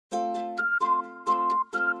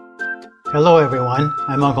Hello everyone,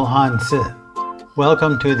 I'm Uncle Hanzi.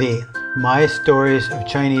 Welcome to the My Stories of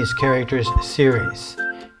Chinese Characters series.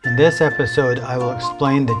 In this episode, I will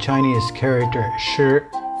explain the Chinese character shi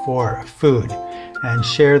for food and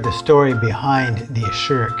share the story behind the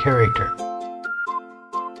shi character.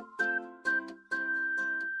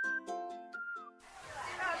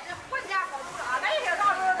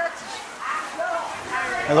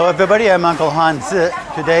 Hello everybody, I'm Uncle Hanzi.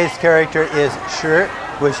 Today's character is shi,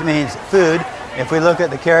 which means food. If we look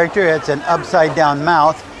at the character, it's an upside down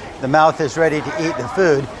mouth. The mouth is ready to eat the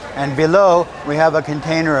food, and below we have a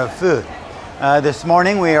container of food. This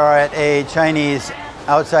morning we are at a Chinese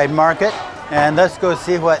outside market, and let's go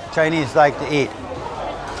see what Chinese like to eat.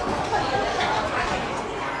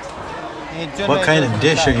 What kind of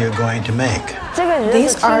dish are you going to make?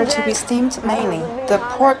 These are to be steamed mainly. The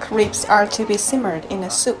pork ribs are to be simmered in a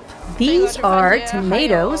soup. These are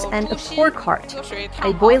tomatoes and a pork heart.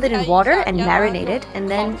 I boil it in water and marinate it and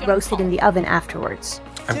then roast it in the oven afterwards.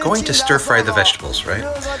 I'm going to stir fry the vegetables, right?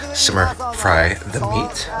 Simmer fry the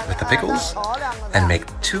meat with the pickles and make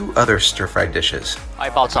 2 other stir fried dishes. I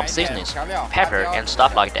bought some seasonings, pepper and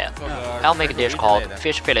stuff like that. I'll make a dish called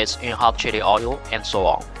fish fillets in hot chili oil and so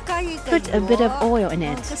on. Put a bit of oil in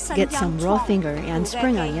it, get some raw finger and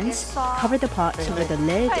spring onions, cover the pot with a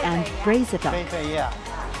lid and braise it up.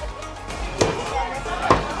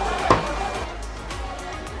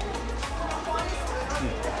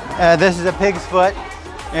 This is a pig's foot.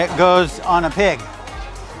 It goes on a pig.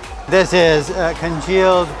 This is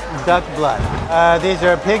congealed duck blood. These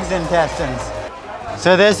are pig's intestines.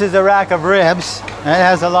 So this is a rack of ribs. It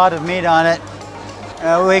has a lot of meat on it.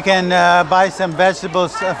 We can buy some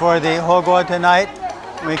vegetables for the hoguo tonight.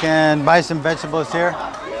 We can buy some vegetables here.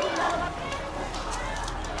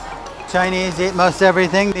 Chinese eat most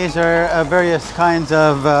everything. These are various kinds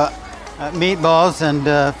of meatballs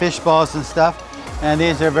and fish balls and stuff. And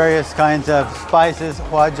these are various kinds of spices,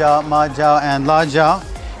 huajiao, majiao, and lajiao.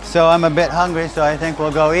 So I'm a bit hungry, so I think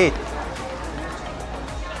we'll go eat.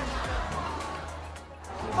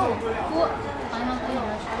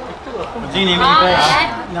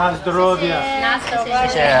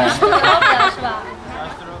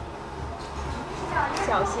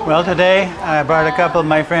 Well, today I brought a couple of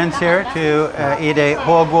my friends here to eat a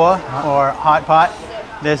huoguo, or hot pot.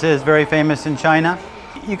 This is very famous in China.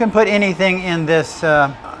 You can put anything in this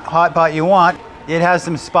hot pot you want. It has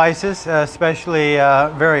some spices, especially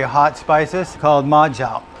very hot spices called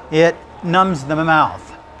majiao. It numbs the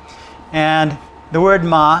mouth. And the word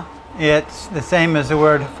ma, it's the same as the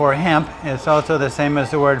word for hemp. It's also the same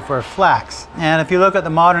as the word for flax. And if you look at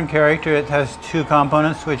the modern character, it has 2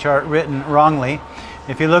 components which are written wrongly.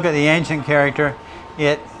 If you look at the ancient character,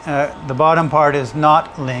 the bottom part is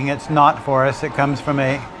not ling, it's not for us. It comes from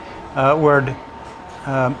a word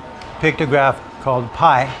pictograph called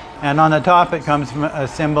pi, and on the top it comes from a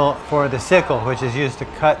symbol for the sickle, which is used to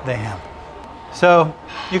cut the hemp. So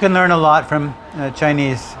you can learn a lot from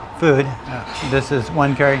Chinese food. This is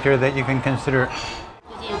one character that you can consider.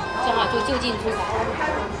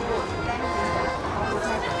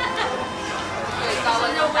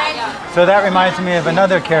 So that reminds me of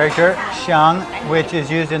another character, xiang, which is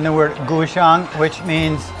used in the word gushang, which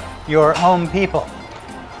means your home people.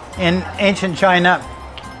 In ancient China,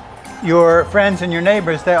 your friends and your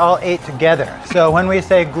neighbors, they all ate together. So when we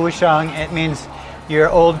say gushang, it means your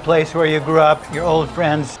old place where you grew up, your old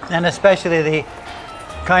friends, and especially the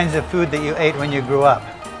kinds of food that you ate when you grew up.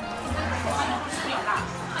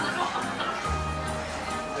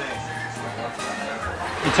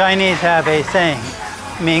 The Chinese have a saying,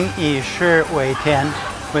 Ming yi shi wei tian,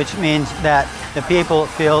 which means that the people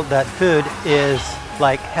feel that food is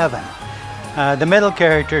like heaven. The middle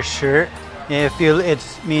character shi, it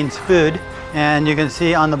means food, and you can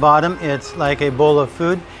see on the bottom it's like a bowl of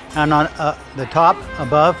food, and on the top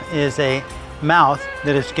above is a mouth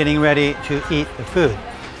that is getting ready to eat the food.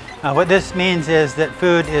 What this means is that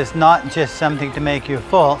food is not just something to make you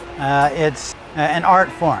full, it's an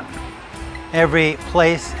art form. Every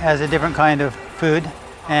place has a different kind of food,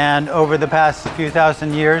 and over the past few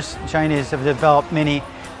thousand years, Chinese have developed many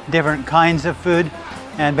different kinds of food.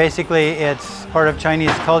 And basically it's part of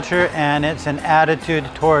Chinese culture, and it's an attitude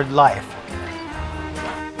toward life.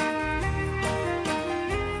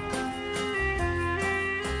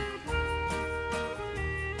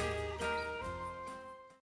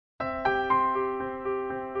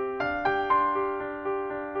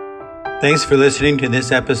 Thanks for listening to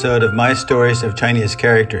this episode of My Stories of Chinese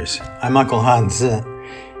Characters. I'm Uncle Hanzi.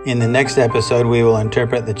 In the next episode, we will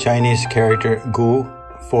interpret the Chinese character gu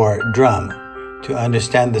for drum to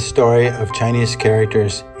understand the story of Chinese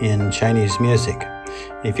characters in Chinese music.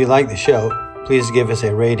 If you like the show, please give us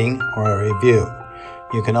a rating or a review.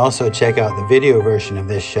 You can also check out the video version of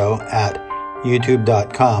this show at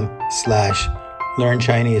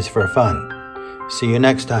youtube.com/learnchinese for fun. See you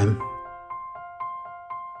next time.